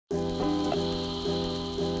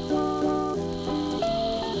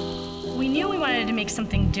decided to make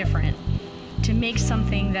something different, to make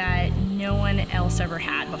something that no one else ever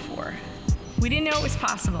had before. We didn't know it was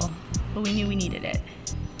possible, but we knew we needed it.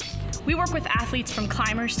 We work with athletes from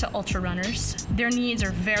climbers to ultra runners. Their needs are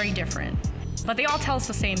very different, but they all tell us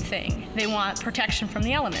the same thing. They want protection from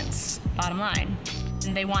the elements, bottom line.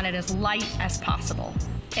 And they want it as light as possible.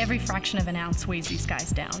 Every fraction of an ounce weighs these guys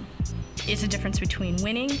down. It's the difference between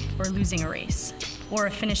winning or losing a race, or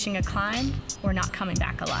finishing a climb or not coming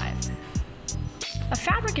back alive. A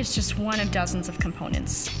fabric is just one of dozens of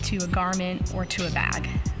components to a garment or to a bag,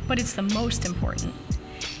 but it's the most important.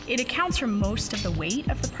 It accounts for most of the weight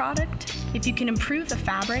of the product. If you can improve the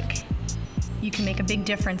fabric, you can make a big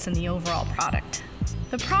difference in the overall product.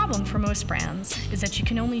 The problem for most brands is that you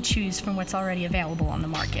can only choose from what's already available on the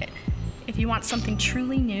market. If you want something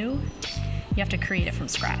truly new, you have to create it from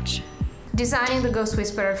scratch. Designing the Ghost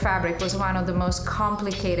Whisperer fabric was one of the most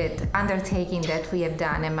complicated undertakings that we have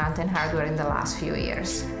done at Mountain Hardwear in the last few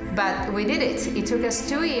years. But we did it. It took us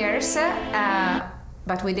 2 years,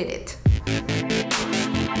 but we did it.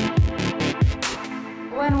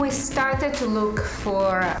 When we started to look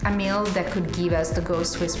for a mill that could give us the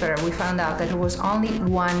Ghost Whisperer, we found out that there was only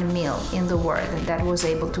one mill in the world that was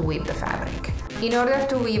able to weave the fabric. In order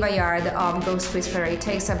to weave a yard of Ghost Whisperer, it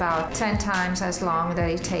takes about 10 times as long that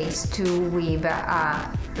it takes to weave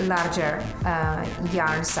a larger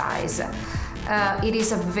yarn size. It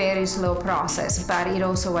is a very slow process, but it's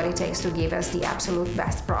also what it takes to give us the absolute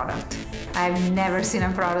best product. I've never seen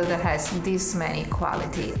a product that has this many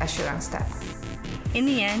quality assurance steps. In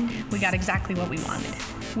the end, we got exactly what we wanted.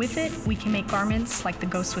 With it, we can make garments like the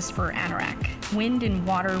Ghost Whisperer Anorak, wind and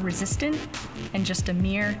water resistant, and just a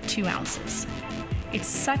mere 2 ounces. It's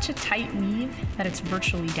such a tight weave that it's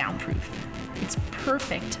virtually downproof. It's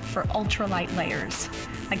perfect for ultralight layers,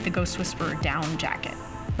 like the Ghost Whisperer down jacket,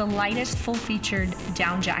 the lightest full-featured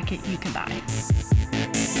down jacket you can buy.